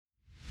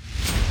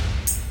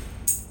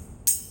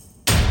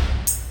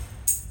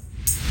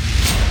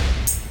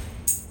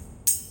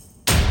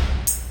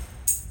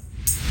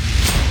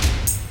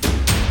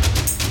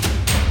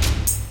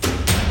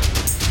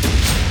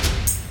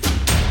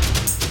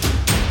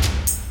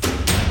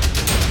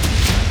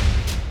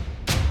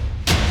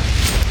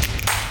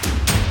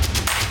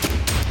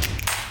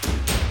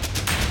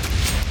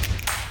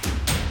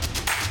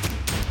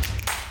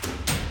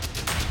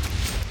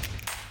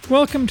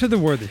Welcome to the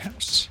Worthy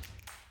House,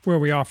 where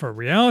we offer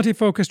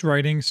reality-focused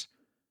writings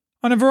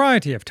on a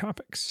variety of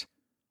topics,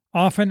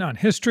 often on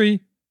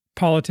history,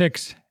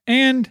 politics,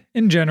 and,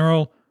 in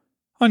general,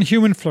 on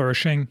human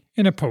flourishing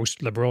in a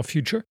post-liberal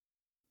future.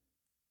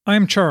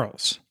 I'm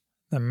Charles,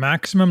 the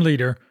maximum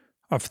leader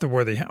of the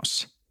Worthy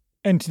House.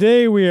 And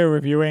today we are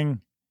reviewing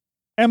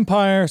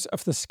Empires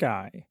of the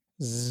Sky,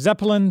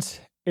 Zeppelins,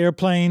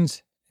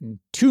 Airplanes, and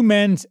Two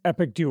Men's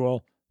Epic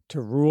Duel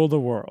to Rule the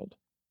World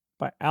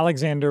by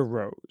Alexander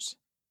Rose.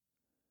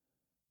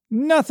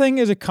 Nothing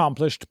is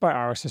accomplished by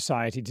our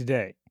society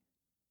today.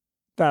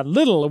 That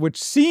little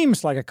which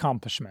seems like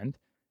accomplishment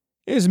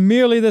is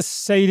merely the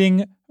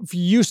sating of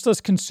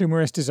useless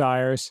consumerist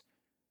desires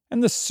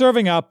and the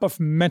serving up of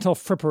mental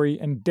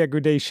frippery and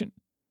degradation.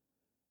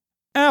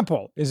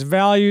 Apple is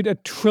valued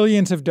at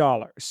trillions of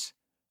dollars.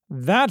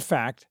 That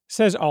fact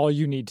says all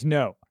you need to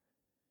know.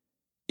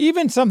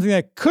 Even something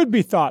that could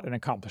be thought an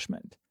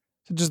accomplishment,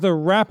 such as the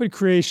rapid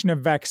creation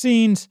of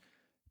vaccines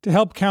to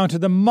help counter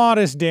the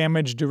modest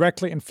damage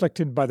directly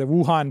inflicted by the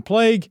Wuhan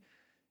plague,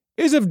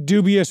 is of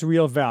dubious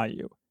real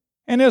value,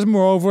 and has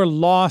moreover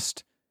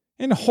lost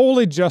in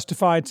wholly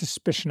justified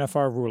suspicion of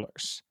our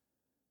rulers.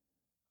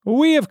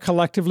 We have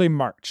collectively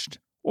marched,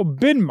 or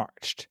been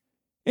marched,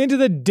 into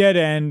the dead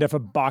end of a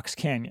box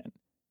canyon,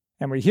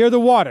 and we hear the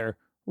water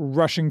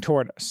rushing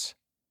toward us.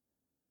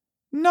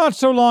 Not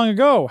so long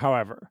ago,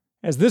 however,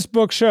 as this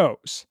book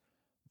shows,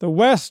 the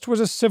West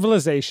was a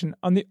civilization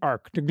on the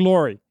arc to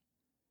glory.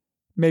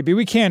 Maybe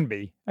we can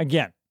be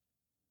again.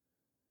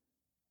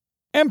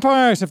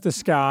 Empires of the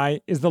Sky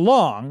is the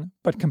long,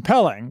 but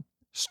compelling,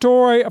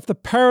 story of the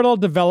parallel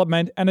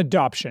development and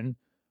adoption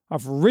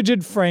of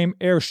rigid-frame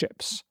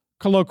airships,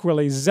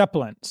 colloquially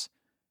Zeppelins,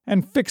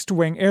 and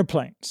fixed-wing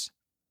airplanes.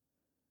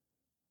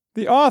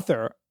 The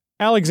author,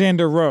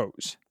 Alexander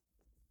Rose,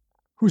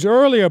 whose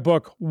earlier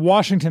book,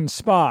 Washington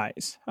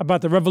Spies,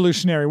 about the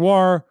Revolutionary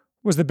War,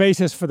 was the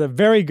basis for the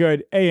very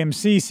good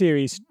AMC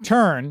series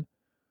Turn,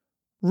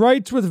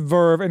 writes with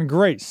verve and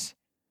grace,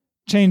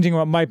 changing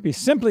what might be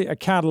simply a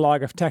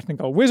catalog of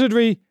technical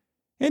wizardry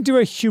into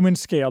a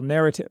human-scale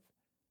narrative.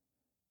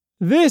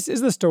 This is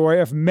the story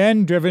of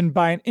men driven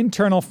by an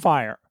internal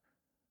fire,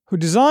 who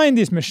designed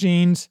these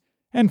machines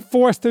and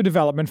forced their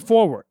development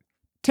forward,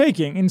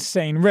 taking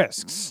insane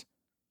risks.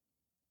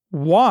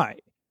 Why?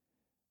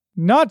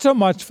 Not so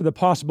much for the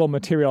possible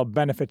material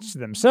benefits to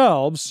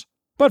themselves,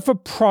 but for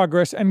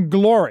progress and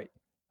glory,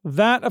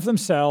 that of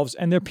themselves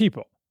and their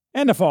people,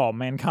 and of all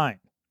mankind.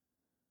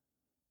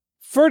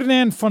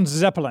 Ferdinand von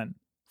Zeppelin,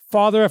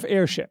 father of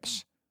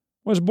airships,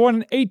 was born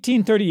in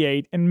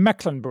 1838 in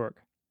Mecklenburg,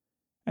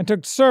 and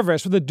took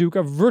service with the Duke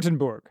of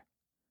Württemberg,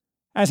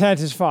 as had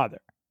his father.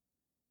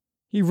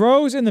 He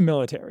rose in the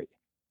military,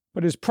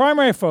 but his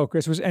primary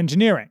focus was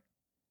engineering,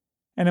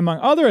 and among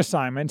other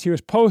assignments he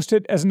was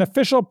posted as an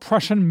official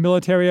Prussian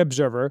military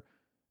observer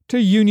to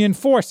Union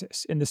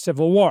forces in the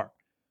Civil War,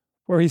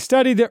 where he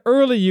studied the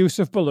early use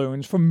of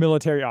balloons for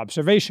military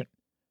observation.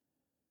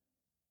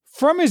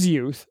 From his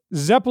youth,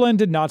 Zeppelin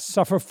did not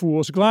suffer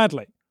fools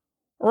gladly,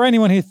 or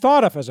anyone he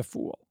thought of as a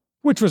fool,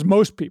 which was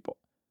most people.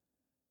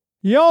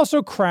 He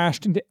also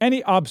crashed into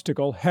any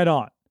obstacle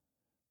head-on.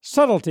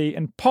 Subtlety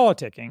and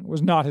politicking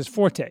was not his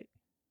forte.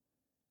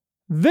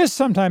 This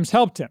sometimes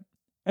helped him,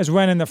 as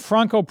when in the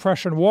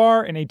Franco-Prussian War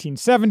in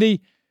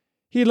 1870,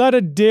 he led a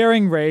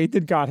daring raid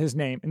that got his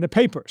name in the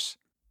papers,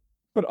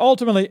 but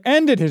ultimately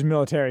ended his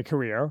military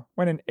career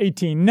when in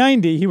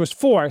 1890 he was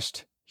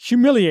forced,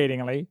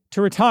 humiliatingly,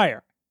 to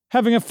retire,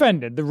 having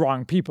offended the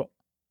wrong people.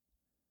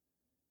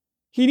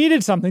 He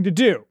needed something to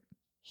do.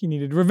 He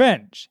needed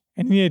revenge,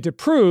 and he needed to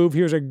prove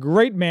he was a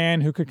great man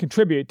who could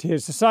contribute to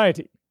his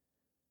society.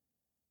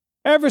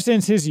 Ever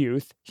since his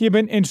youth, he had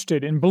been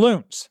interested in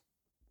balloons,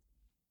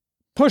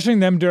 pushing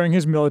them during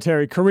his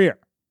military career.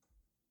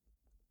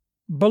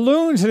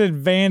 Balloons had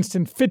advanced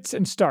in fits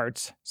and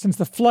starts since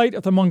the flight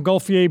of the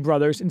Montgolfier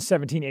brothers in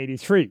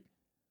 1783,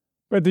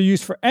 but their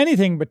use for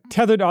anything but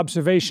tethered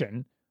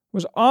observation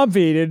was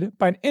obviated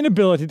by an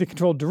inability to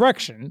control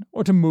direction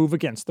or to move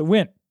against the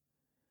wind.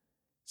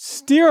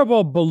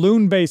 Steerable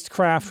balloon-based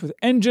craft with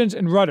engines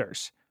and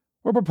rudders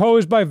were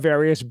proposed by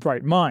various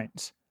bright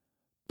minds,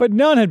 but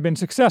none had been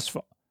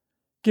successful,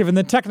 given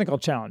the technical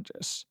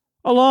challenges,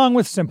 along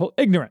with simple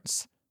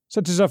ignorance,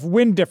 such as of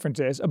wind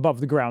differences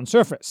above the ground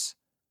surface.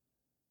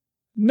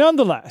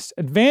 Nonetheless,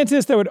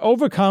 advances that would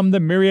overcome the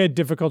myriad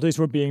difficulties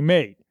were being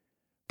made,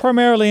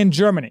 primarily in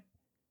Germany,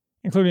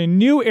 including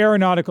new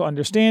aeronautical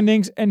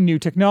understandings and new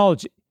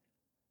technology,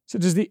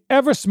 such as the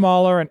ever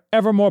smaller and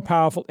ever more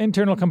powerful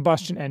internal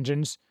combustion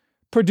engines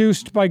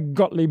produced by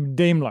Gottlieb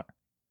Daimler.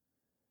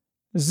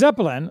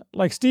 Zeppelin,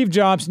 like Steve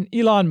Jobs and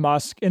Elon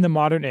Musk in the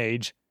modern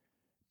age,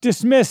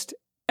 dismissed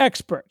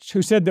experts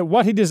who said that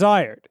what he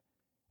desired,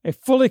 a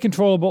fully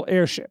controllable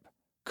airship,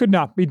 could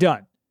not be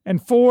done,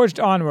 and forged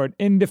onward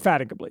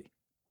indefatigably.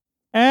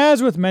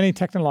 As with many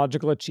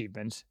technological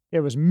achievements,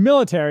 it was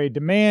military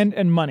demand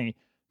and money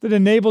that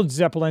enabled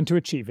Zeppelin to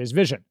achieve his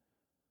vision,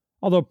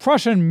 although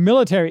Prussian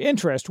military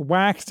interest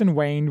waxed and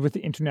waned with the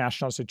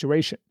international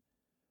situation.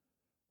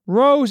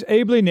 Rose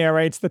ably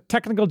narrates the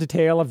technical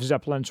detail of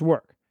Zeppelin's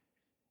work,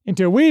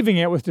 interweaving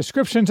it with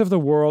descriptions of the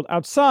world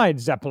outside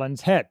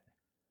Zeppelin's head.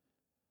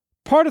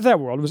 Part of that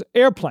world was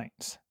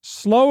airplanes,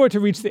 slower to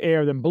reach the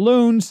air than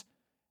balloons,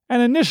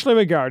 and initially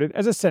regarded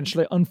as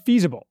essentially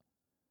unfeasible.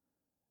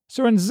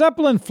 So when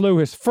Zeppelin flew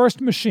his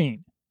first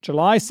machine,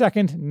 July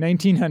 2nd,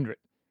 1900,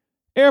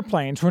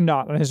 airplanes were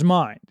not on his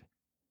mind.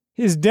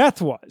 His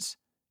death was,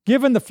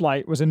 given the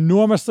flight was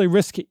enormously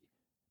risky,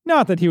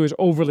 not that he was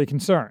overly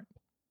concerned.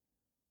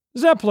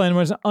 Zeppelin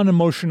was an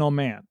unemotional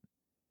man.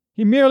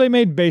 He merely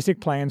made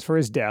basic plans for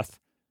his death,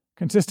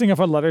 consisting of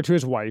a letter to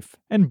his wife,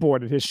 and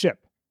boarded his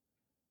ship.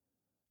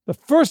 The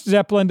first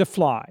Zeppelin to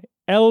fly,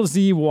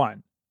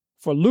 LZ-1,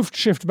 for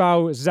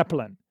Luftschiffbau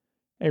Zeppelin,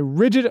 a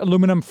rigid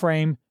aluminum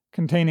frame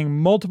containing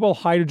multiple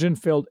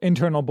hydrogen-filled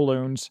internal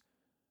balloons,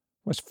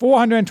 was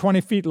 420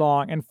 feet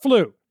long and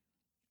flew,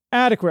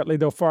 adequately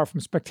though far from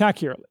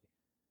spectacularly.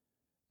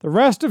 The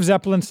rest of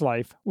Zeppelin's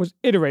life was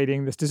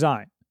iterating this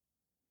design.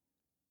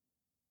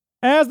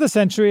 As the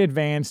century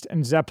advanced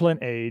and Zeppelin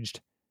aged,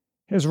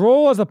 his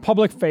role as the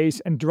public face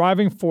and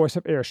driving force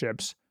of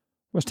airships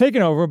was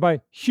taken over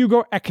by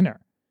Hugo Echner,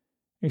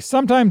 a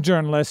sometime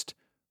journalist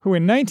who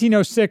in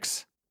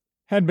 1906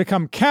 had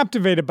become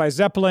captivated by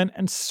Zeppelin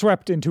and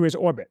swept into his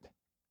orbit.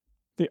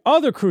 The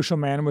other crucial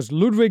man was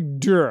Ludwig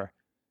Dürr,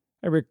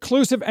 a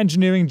reclusive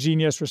engineering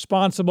genius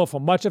responsible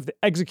for much of the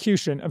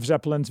execution of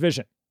Zeppelin's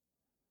vision.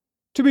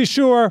 To be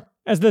sure,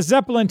 as the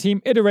Zeppelin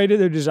team iterated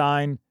their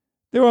design,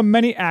 there were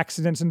many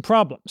accidents and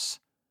problems,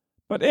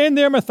 but in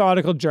their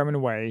methodical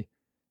German way,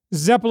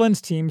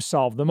 Zeppelin's team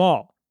solved them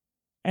all,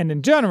 and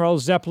in general,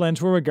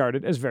 Zeppelins were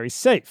regarded as very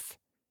safe.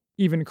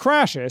 Even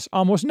crashes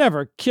almost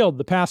never killed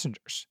the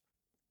passengers.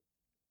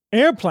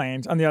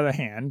 Airplanes, on the other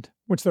hand,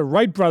 which the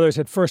Wright brothers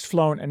had first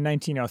flown in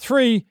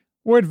 1903,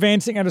 were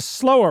advancing at a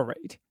slower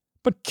rate,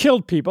 but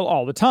killed people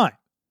all the time.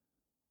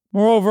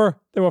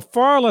 Moreover, they were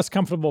far less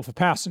comfortable for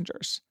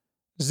passengers.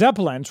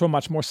 Zeppelins were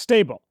much more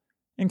stable,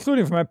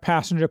 including from a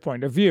passenger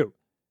point of view,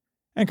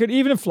 and could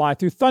even fly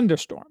through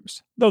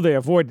thunderstorms, though they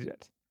avoided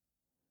it.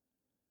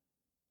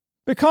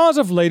 Because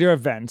of later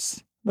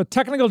events, the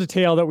technical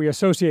detail that we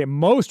associate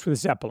most with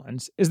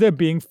Zeppelins is their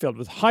being filled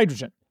with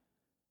hydrogen.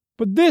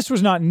 But this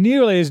was not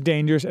nearly as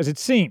dangerous as it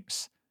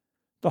seems.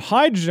 The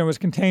hydrogen was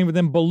contained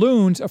within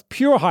balloons of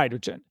pure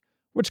hydrogen,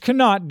 which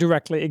cannot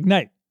directly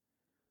ignite.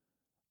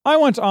 I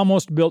once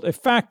almost built a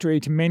factory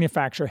to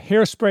manufacture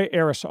hairspray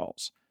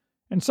aerosols,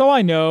 and so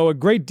I know a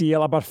great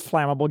deal about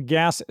flammable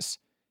gases,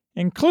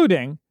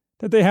 including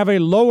that they have a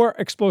lower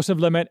explosive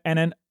limit and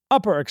an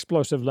upper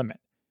explosive limit,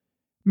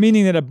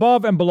 meaning that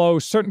above and below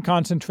certain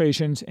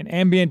concentrations in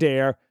ambient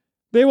air,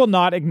 they will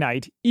not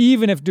ignite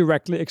even if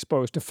directly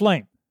exposed to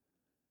flame.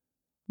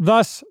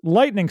 Thus,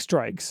 lightning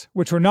strikes,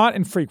 which were not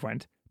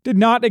infrequent, did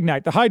not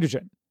ignite the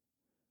hydrogen.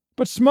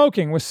 But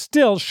smoking was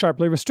still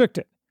sharply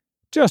restricted,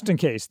 just in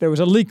case there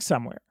was a leak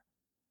somewhere.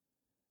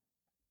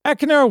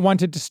 Echner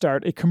wanted to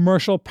start a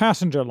commercial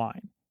passenger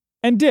line,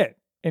 and did,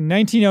 in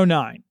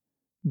 1909,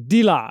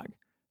 DILAG,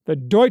 the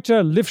Deutsche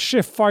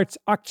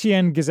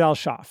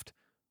Luftschifffahrtsaktiengesellschaft,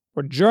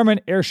 or German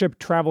Airship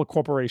Travel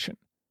Corporation.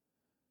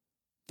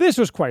 This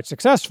was quite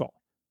successful,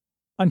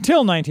 until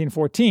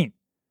 1914,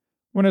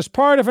 when as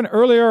part of an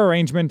earlier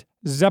arrangement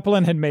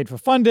Zeppelin had made for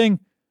funding,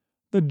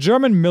 the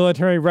German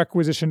military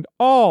requisitioned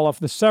all of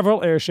the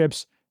several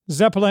airships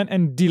Zeppelin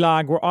and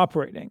DILAG were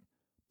operating,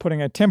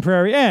 putting a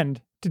temporary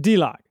end to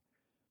DILAG.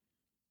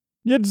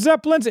 Yet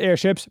Zeppelin's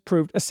airships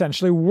proved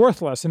essentially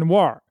worthless in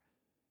war,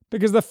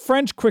 because the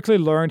French quickly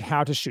learned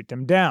how to shoot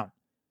them down,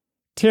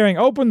 tearing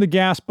open the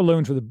gas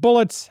balloons with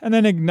bullets and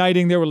then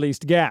igniting the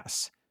released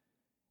gas.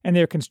 And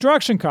their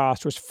construction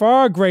cost was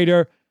far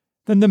greater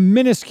than the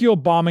minuscule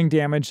bombing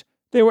damage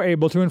they were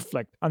able to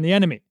inflict on the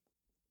enemy.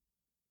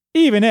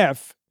 Even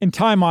if, in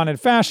time-honored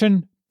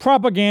fashion,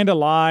 propaganda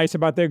lies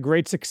about their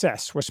great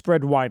success were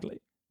spread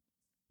widely.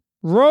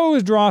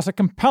 Rose draws a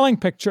compelling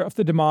picture of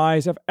the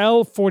demise of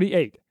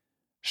L-48,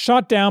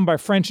 shot down by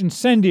French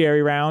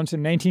incendiary rounds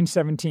in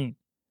 1917.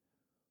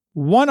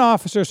 One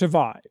officer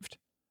survived.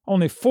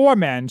 Only 4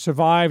 men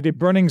survived a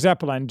burning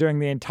Zeppelin during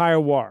the entire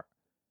war.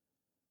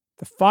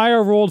 The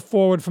fire rolled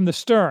forward from the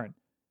stern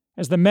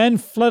as the men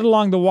fled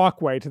along the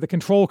walkway to the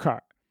control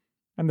car,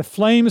 and the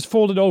flames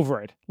folded over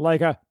it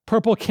like a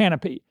purple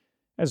canopy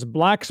as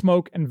black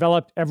smoke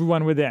enveloped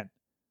everyone within.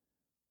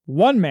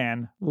 One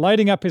man,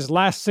 lighting up his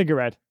last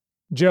cigarette,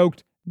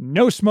 joked,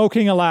 "No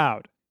smoking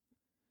allowed."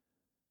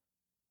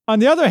 On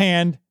the other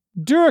hand,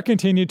 Dürr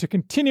continued to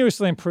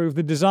continuously improve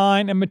the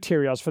design and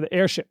materials for the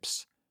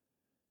airships.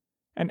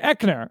 And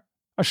Echner,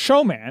 a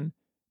showman,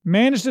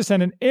 managed to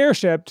send an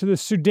airship to the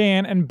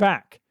Sudan and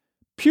back,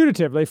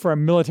 putatively for a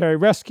military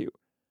rescue,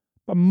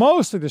 but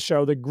mostly to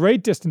show the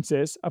great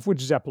distances of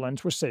which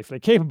Zeppelins were safely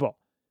capable,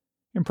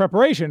 in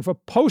preparation for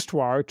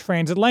post-war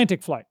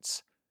transatlantic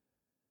flights.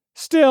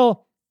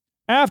 Still,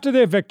 after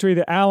their victory,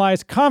 the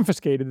Allies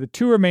confiscated the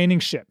 2 remaining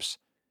ships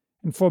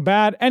and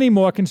forbade any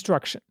more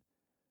construction,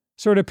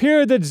 so it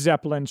appeared that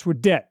Zeppelins were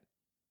dead,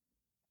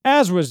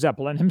 as was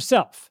Zeppelin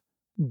himself,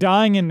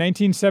 dying in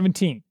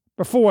 1917,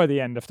 before the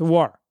end of the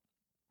war.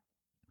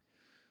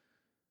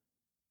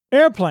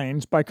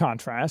 Airplanes, by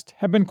contrast,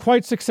 have been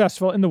quite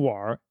successful in the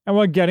war and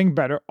were getting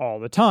better all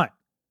the time,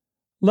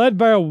 led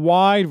by a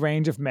wide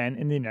range of men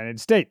in the United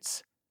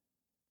States.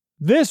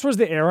 This was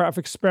the era of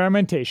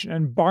experimentation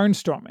and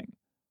barnstorming.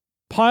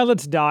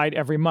 Pilots died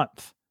every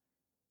month.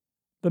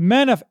 The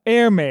men of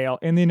airmail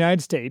in the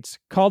United States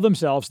called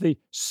themselves the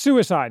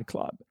Suicide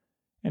Club,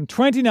 and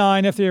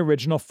 29 of the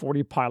original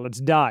 40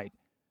 pilots died,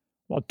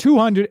 while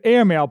 200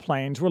 airmail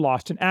planes were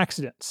lost in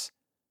accidents.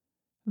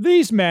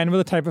 These men were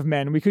the type of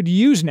men we could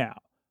use now,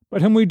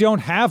 but whom we don't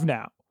have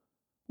now.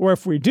 Or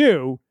if we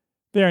do,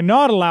 they are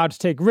not allowed to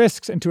take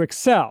risks and to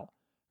excel,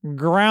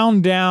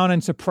 ground down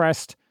and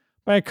suppressed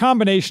by a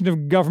combination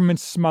of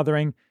government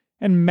smothering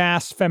and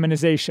mass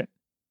feminization.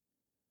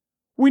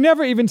 We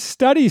never even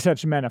study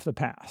such men of the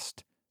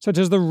past, such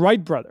as the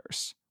Wright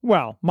brothers.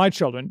 Well, my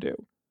children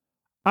do.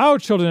 Our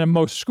children in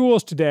most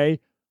schools today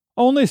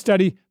only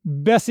study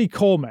Bessie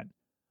Coleman,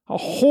 a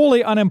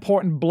wholly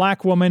unimportant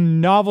black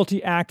woman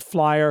novelty act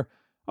flyer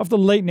of the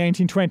late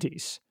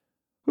 1920s,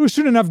 who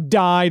soon enough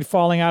died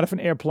falling out of an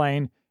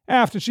airplane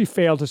after she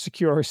failed to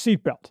secure her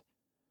seatbelt.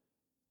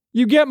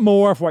 You get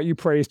more of what you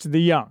praise to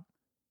the young,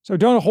 so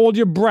don't hold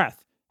your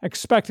breath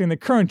expecting the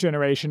current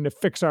generation to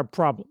fix our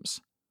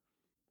problems.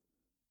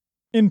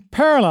 In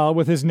parallel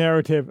with his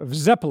narrative of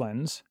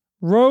Zeppelins,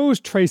 Rose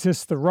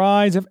traces the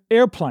rise of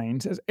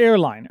airplanes as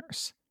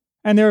airliners,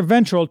 and their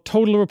eventual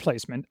total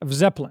replacement of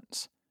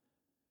Zeppelins.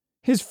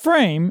 His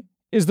frame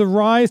is the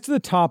rise to the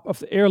top of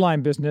the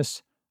airline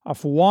business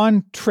of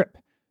Juan Trippe,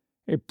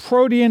 a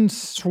protean,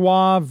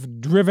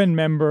 suave, driven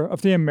member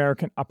of the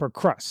American upper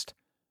crust.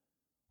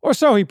 Or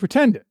so he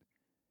pretended.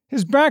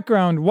 His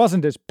background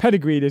wasn't as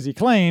pedigreed as he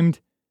claimed,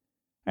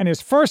 and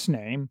his first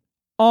name,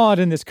 odd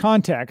in this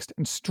context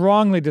and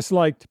strongly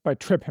disliked by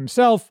Trippe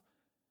himself,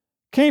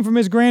 came from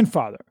his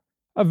grandfather,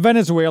 a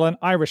Venezuelan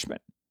Irishman.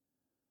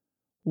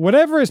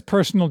 Whatever his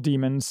personal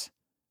demons,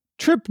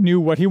 Trippe knew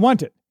what he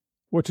wanted,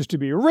 which was to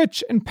be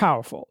rich and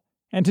powerful,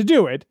 and to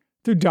do it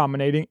through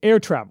dominating air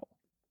travel.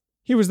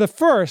 He was the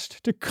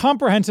first to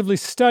comprehensively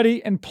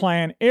study and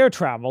plan air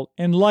travel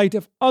in light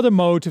of other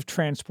modes of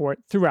transport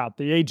throughout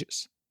the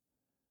ages.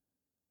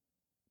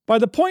 By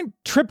the point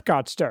Trippe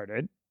got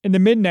started, in the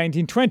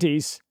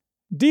mid-1920s,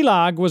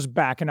 DLAG was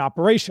back in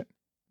operation,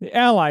 the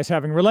Allies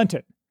having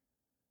relented.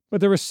 But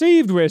the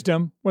received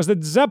wisdom was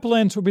that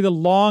Zeppelins would be the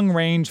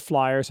long-range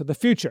flyers of the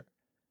future,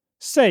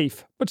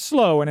 safe but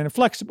slow and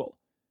inflexible,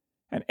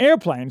 and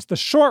airplanes the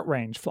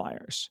short-range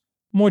flyers,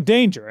 more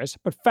dangerous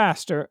but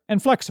faster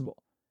and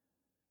flexible.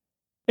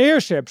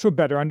 Airships were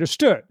better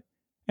understood,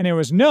 and it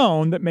was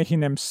known that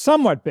making them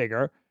somewhat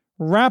bigger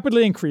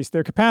rapidly increased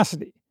their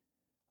capacity.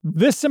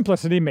 This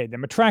simplicity made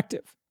them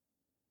attractive.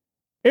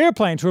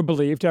 Airplanes were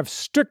believed to have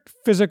strict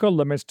physical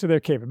limits to their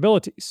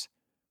capabilities,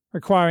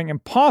 requiring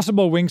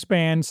impossible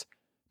wingspans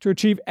to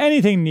achieve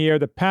anything near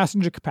the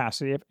passenger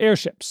capacity of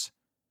airships.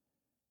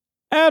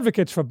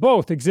 Advocates for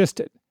both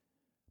existed,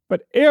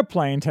 but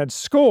airplanes had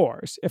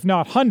scores, if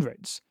not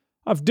hundreds,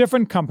 of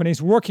different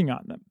companies working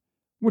on them,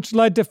 which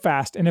led to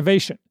fast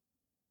innovation.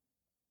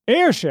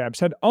 Airships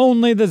had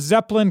only the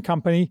Zeppelin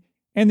Company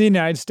and the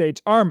United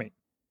States Army,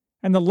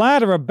 and the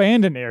latter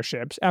abandoned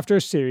airships after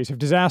a series of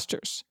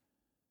disasters.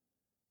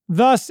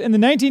 Thus, in the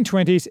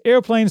 1920s,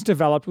 airplanes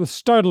developed with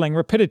startling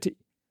rapidity,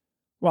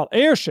 while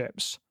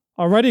airships,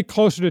 already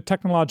closer to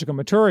technological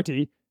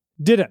maturity,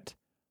 didn't,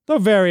 though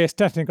various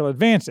technical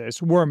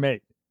advances were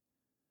made.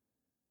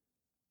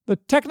 The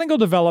technical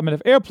development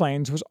of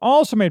airplanes was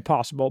also made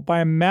possible by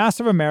a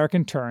massive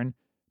American turn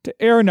to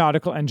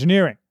aeronautical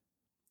engineering.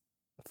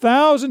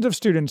 Thousands of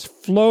students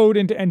flowed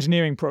into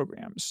engineering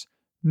programs.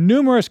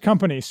 Numerous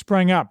companies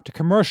sprang up to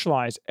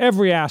commercialize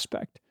every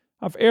aspect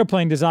of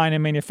airplane design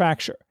and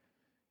manufacture,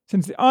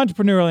 since the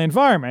entrepreneurial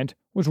environment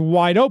was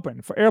wide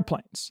open for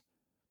airplanes.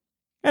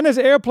 And as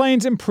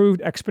airplanes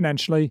improved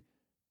exponentially,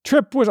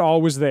 Trippe was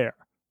always there,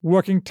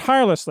 working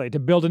tirelessly to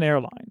build an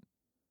airline.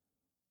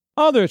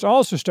 Others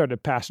also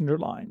started passenger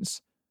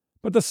lines,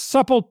 but the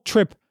supple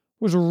Trippe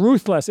was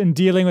ruthless in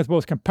dealing with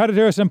both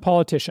competitors and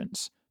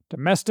politicians,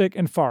 domestic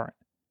and foreign.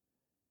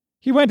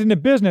 He went into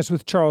business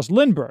with Charles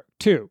Lindbergh,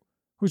 too,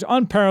 whose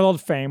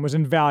unparalleled fame was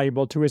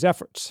invaluable to his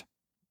efforts.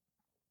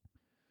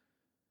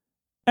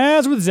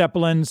 As with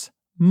Zeppelins,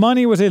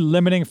 money was a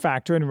limiting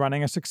factor in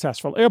running a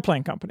successful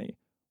airplane company,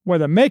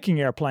 whether making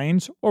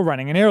airplanes or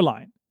running an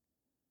airline.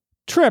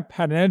 Trippe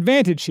had an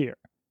advantage here.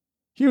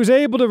 He was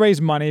able to raise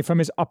money from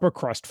his upper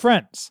crust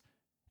friends,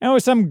 and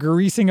with some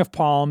greasing of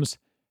palms,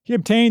 he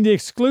obtained the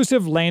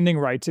exclusive landing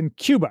rights in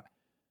Cuba,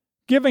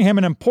 giving him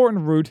an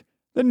important route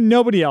that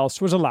nobody else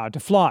was allowed to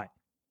fly.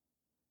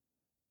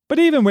 But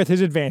even with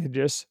his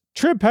advantages,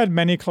 Trippe had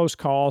many close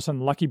calls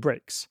and lucky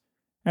breaks,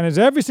 and as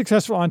every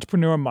successful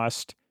entrepreneur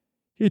must,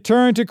 he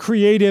turned to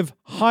creative,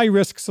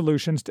 high-risk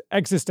solutions to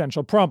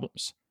existential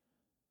problems.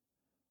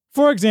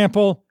 For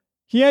example,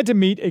 he had to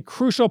meet a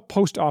crucial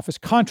post office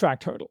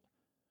contract hurdle,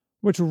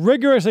 which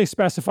rigorously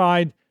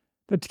specified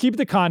that to keep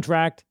the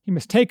contract, he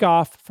must take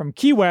off from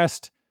Key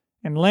West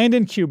and land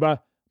in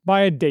Cuba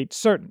by a date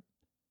certain.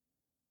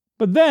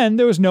 But then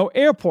there was no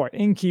airport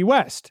in Key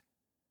West.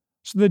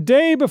 So the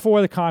day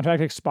before the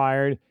contract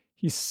expired,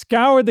 he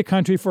scoured the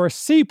country for a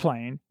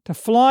seaplane to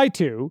fly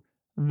to,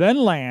 then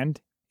land,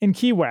 in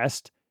Key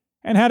West,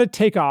 and had to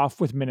take off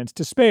with minutes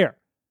to spare.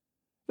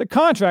 The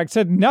contract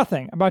said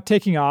nothing about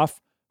taking off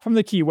from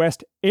the Key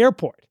West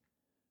airport.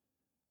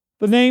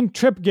 The name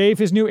Tripp gave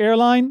his new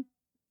airline?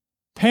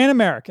 Pan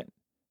American,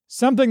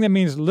 something that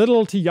means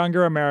little to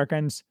younger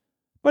Americans,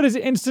 but is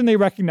instantly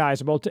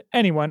recognizable to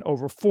anyone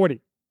over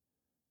 40.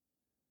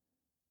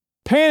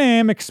 Pan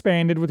Am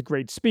expanded with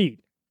great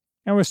speed,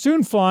 and was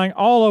soon flying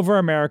all over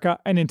America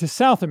and into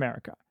South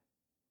America.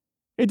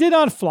 It did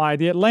not fly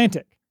the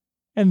Atlantic,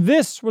 and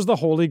this was the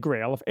holy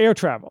grail of air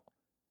travel,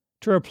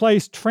 to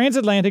replace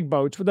transatlantic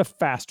boats with a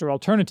faster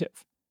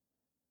alternative.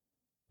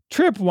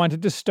 Tripp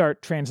wanted to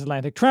start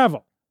transatlantic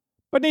travel,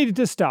 but needed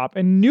to stop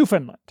in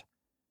Newfoundland,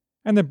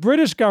 and the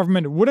British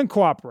government wouldn't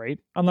cooperate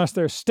unless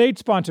their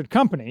state-sponsored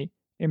company,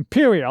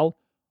 Imperial,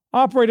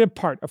 operated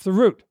part of the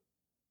route.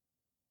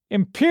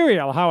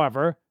 Imperial,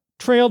 however,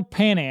 trailed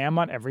Pan Am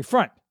on every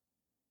front.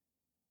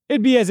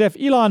 It'd be as if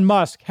Elon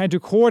Musk had to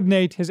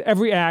coordinate his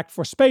every act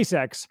for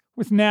SpaceX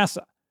with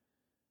NASA.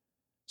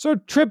 So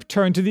Tripp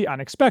turned to the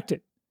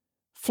unexpected,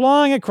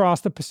 flying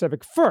across the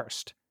Pacific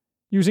first,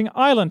 using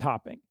island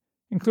hopping,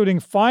 including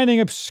finding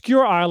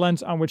obscure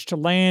islands on which to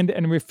land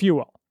and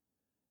refuel.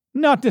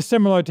 Not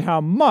dissimilar to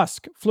how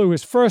Musk flew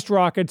his first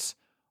rockets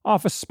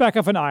off a speck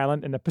of an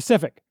island in the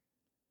Pacific.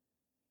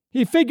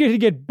 He figured he'd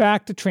get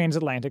back to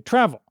transatlantic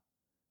travel.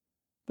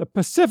 The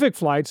Pacific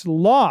flights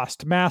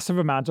lost massive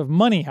amounts of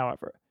money,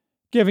 however,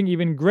 giving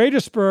even greater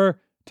spur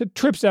to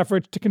Tripp's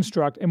efforts to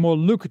construct a more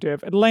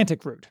lucrative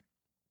Atlantic route.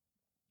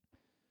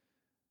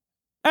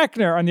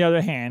 Echner, on the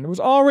other hand, was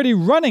already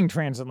running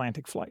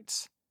transatlantic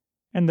flights,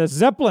 and the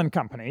Zeppelin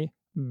company,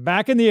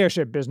 back in the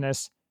airship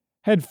business,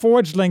 had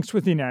forged links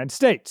with the United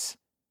States,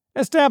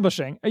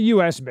 establishing a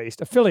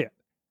US-based affiliate.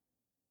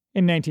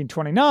 In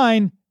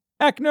 1929,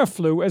 Echner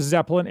flew a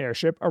Zeppelin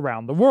airship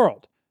around the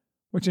world,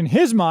 which in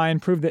his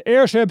mind proved that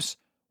airships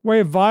were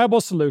a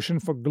viable solution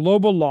for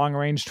global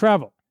long-range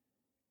travel,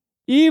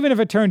 even if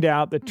it turned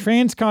out that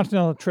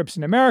transcontinental trips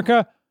in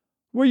America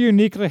were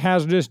uniquely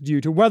hazardous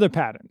due to weather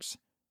patterns,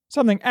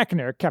 something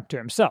Echner kept to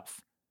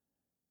himself.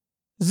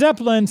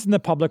 Zeppelins in the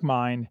public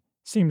mind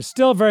seemed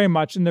still very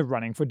much in the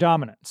running for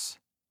dominance.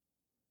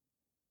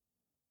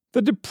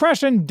 The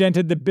Depression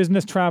dented the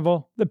business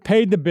travel that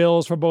paid the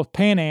bills for both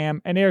Pan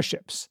Am and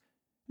airships,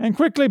 and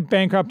quickly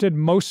bankrupted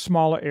most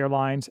smaller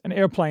airlines and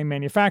airplane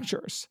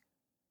manufacturers.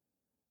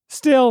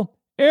 Still,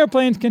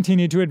 airplanes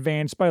continued to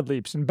advance by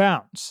leaps and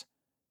bounds.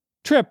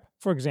 Tripp,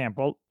 for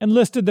example,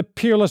 enlisted the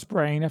peerless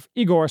brain of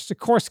Igor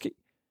Sikorsky.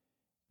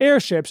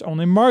 Airships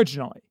only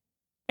marginally,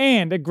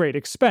 and at great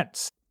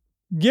expense,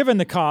 given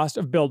the cost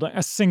of building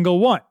a single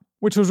one,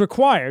 which was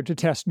required to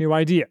test new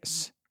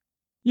ideas.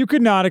 You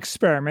could not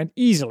experiment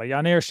easily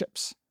on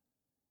airships.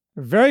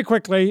 Very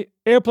quickly,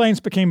 airplanes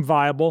became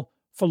viable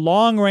for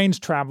long-range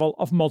travel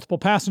of multiple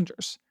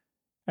passengers,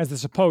 as the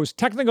supposed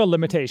technical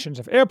limitations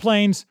of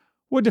airplanes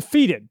were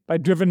defeated by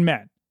driven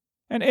men,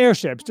 and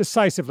airships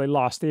decisively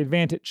lost the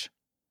advantage.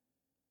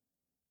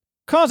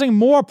 Causing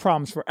more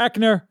problems for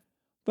Echner,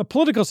 the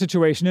political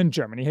situation in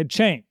Germany had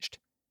changed.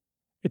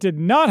 It did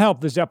not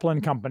help the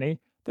Zeppelin company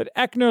that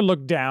Echner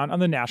looked down on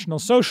the National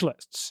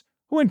Socialists,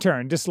 who in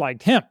turn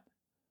disliked him.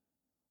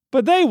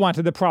 But they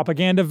wanted the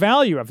propaganda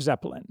value of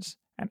Zeppelins,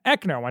 and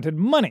Echner wanted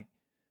money,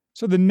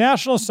 so the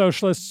National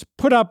Socialists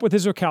put up with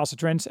his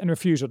recalcitrance and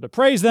refusal to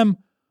praise them,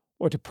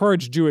 or to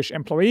purge Jewish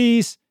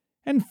employees,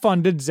 and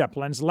funded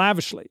Zeppelins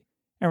lavishly,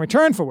 in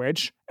return for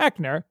which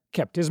Echner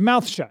kept his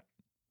mouth shut.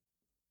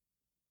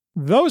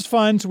 Those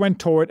funds went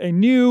toward a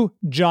new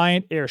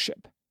giant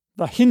airship,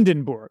 the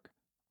Hindenburg,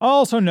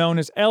 also known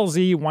as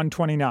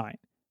LZ-129,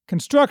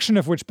 construction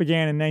of which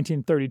began in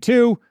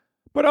 1932,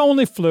 but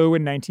only flew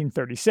in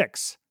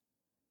 1936.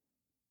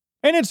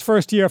 In its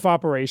first year of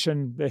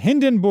operation, the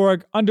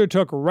Hindenburg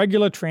undertook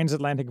regular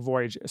transatlantic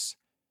voyages,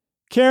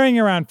 carrying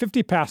around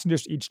 50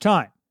 passengers each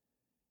time,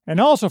 and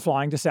also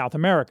flying to South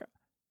America.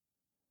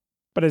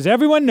 But as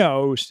everyone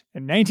knows,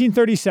 in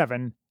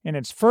 1937, in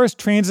its first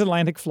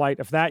transatlantic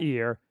flight of that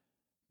year,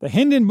 the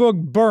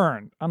Hindenburg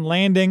burned on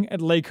landing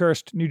at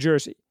Lakehurst, New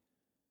Jersey.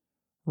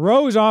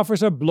 Rose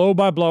offers a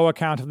blow-by-blow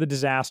account of the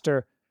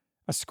disaster,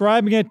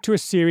 ascribing it to a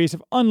series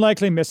of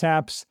unlikely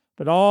mishaps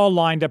that all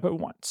lined up at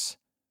once.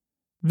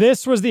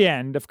 This was the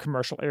end of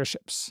commercial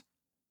airships.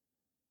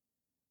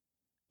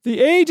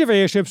 The age of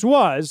airships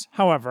was,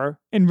 however,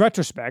 in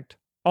retrospect,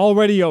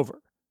 already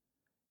over.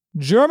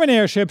 German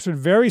airships would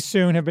very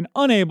soon have been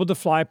unable to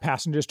fly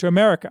passengers to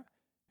America,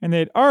 and they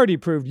had already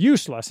proved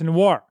useless in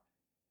war.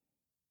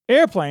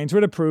 Airplanes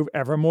would have proved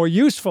ever more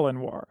useful in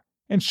war,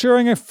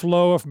 ensuring a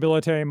flow of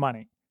military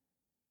money.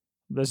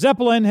 The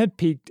Zeppelin had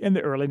peaked in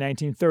the early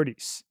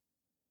 1930s.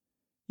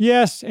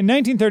 Yes, in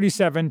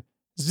 1937,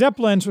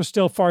 Zeppelins were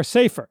still far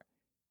safer,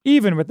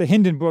 even with the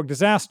Hindenburg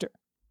disaster.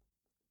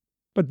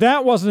 But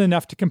that wasn't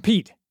enough to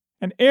compete,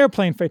 and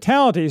airplane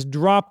fatalities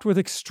dropped with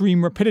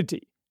extreme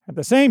rapidity. At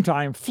the same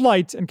time,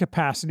 flights and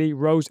capacity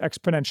rose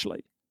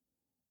exponentially.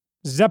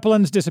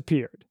 Zeppelins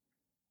disappeared.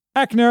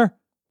 Echner,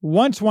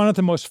 once one of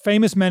the most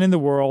famous men in the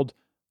world,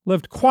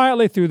 lived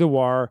quietly through the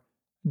war,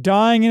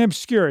 dying in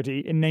obscurity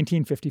in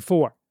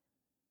 1954.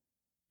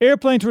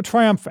 Airplanes were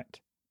triumphant.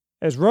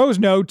 As Rose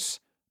notes,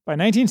 by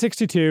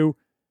 1962,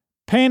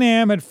 Pan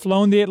Am had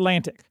flown the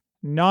Atlantic,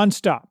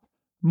 non-stop,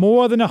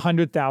 more than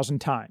 100,000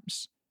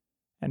 times.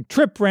 And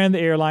Tripp ran the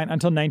airline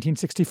until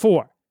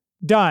 1964,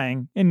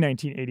 dying in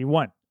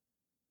 1981.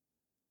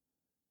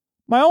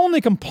 My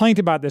only complaint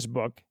about this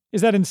book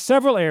is that in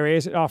several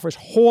areas it offers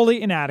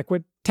wholly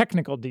inadequate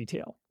technical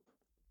detail.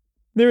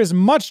 There is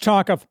much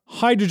talk of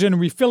hydrogen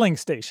refilling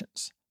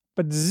stations,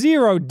 but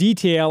zero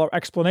detail or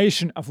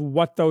explanation of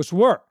what those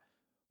were,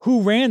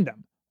 who ran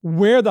them,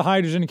 where the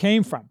hydrogen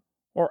came from,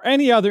 or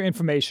any other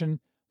information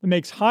that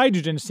makes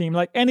hydrogen seem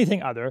like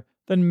anything other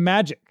than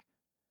magic.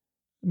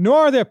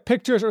 Nor are there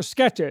pictures or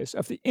sketches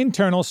of the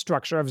internal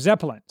structure of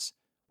Zeppelins,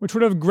 which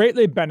would have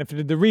greatly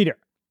benefited the reader.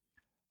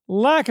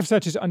 Lack of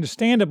such is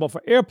understandable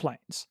for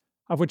airplanes,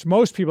 of which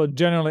most people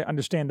generally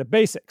understand the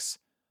basics,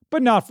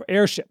 but not for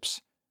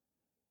airships.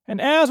 And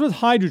as with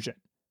hydrogen,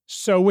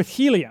 so with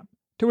helium,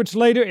 to which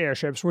later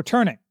airships were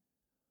turning.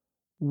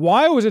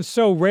 Why was it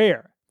so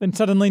rare, then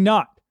suddenly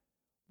not?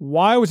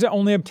 Why was it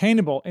only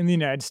obtainable in the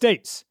United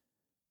States?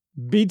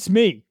 Beats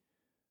me.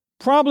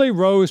 Probably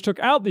Rose took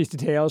out these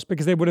details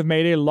because they would have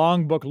made a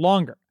long book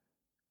longer.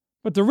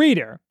 But the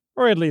reader,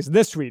 or at least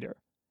this reader,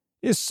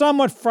 is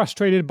somewhat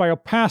frustrated by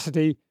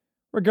opacity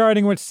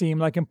regarding what seem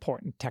like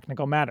important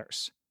technical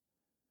matters.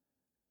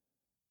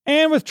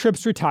 And with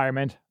Tripp's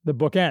retirement, the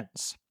book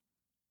ends.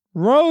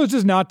 Rose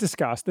does not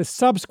discuss the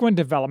subsequent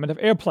development of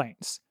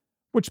airplanes,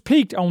 which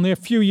peaked only a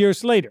few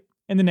years later,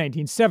 in the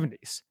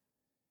 1970s.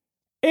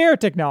 Air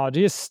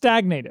technology is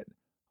stagnated,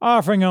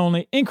 offering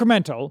only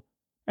incremental,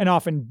 and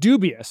often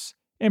dubious,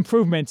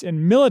 improvements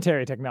in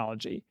military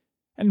technology,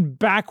 and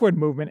backward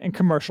movement in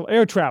commercial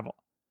air travel.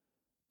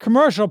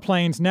 Commercial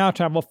planes now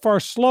travel far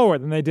slower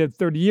than they did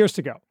 30 years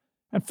ago,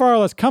 and far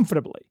less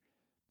comfortably,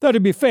 though to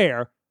be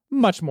fair,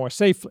 much more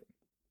safely.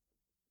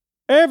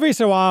 Every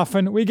so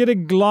often, we get a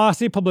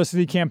glossy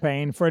publicity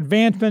campaign for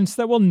advancements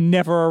that will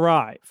never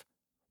arrive,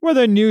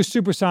 whether new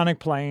supersonic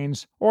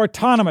planes or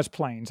autonomous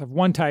planes of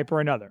one type or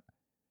another.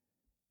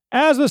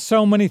 As with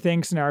so many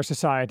things in our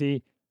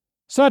society,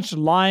 such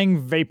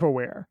lying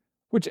vaporware,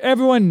 which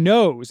everyone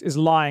knows is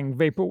lying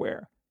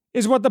vaporware,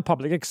 is what the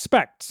public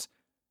expects,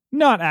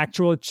 not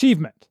actual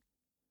achievement.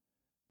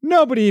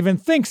 Nobody even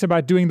thinks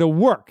about doing the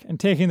work and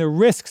taking the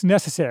risks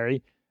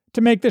necessary to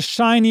make the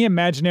shiny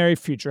imaginary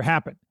future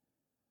happen.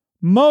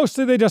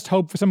 Mostly they just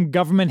hope for some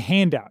government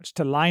handouts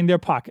to line their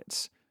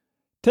pockets,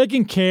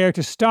 taking care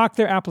to stock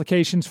their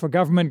applications for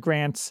government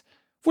grants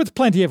with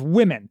plenty of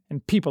women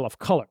and people of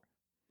color.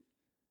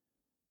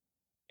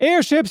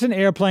 Airships and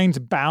airplanes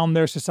bound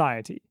their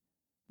society.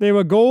 They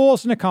were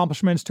goals and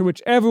accomplishments to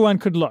which everyone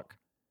could look,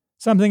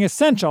 something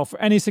essential for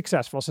any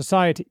successful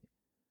society.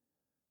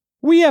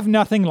 We have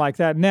nothing like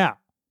that now.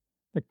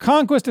 The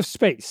conquest of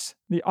space,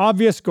 the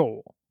obvious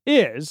goal,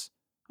 is,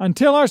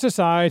 until our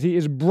society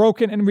is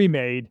broken and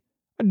remade,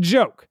 a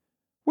joke,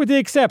 with the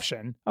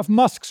exception of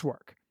Musk's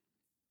work.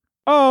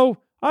 Oh,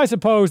 I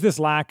suppose this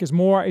lack is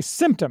more a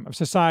symptom of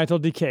societal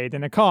decay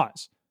than a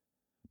cause.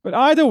 But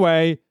either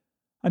way,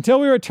 until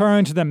we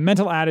return to the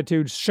mental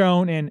attitudes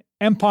shown in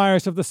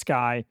Empires of the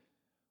Sky,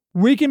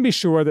 we can be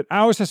sure that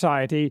our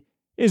society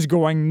is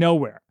going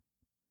nowhere.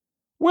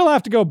 We'll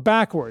have to go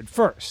backward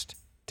first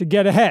to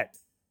get ahead,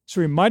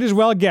 so we might as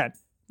well get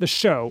the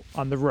show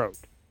on the road.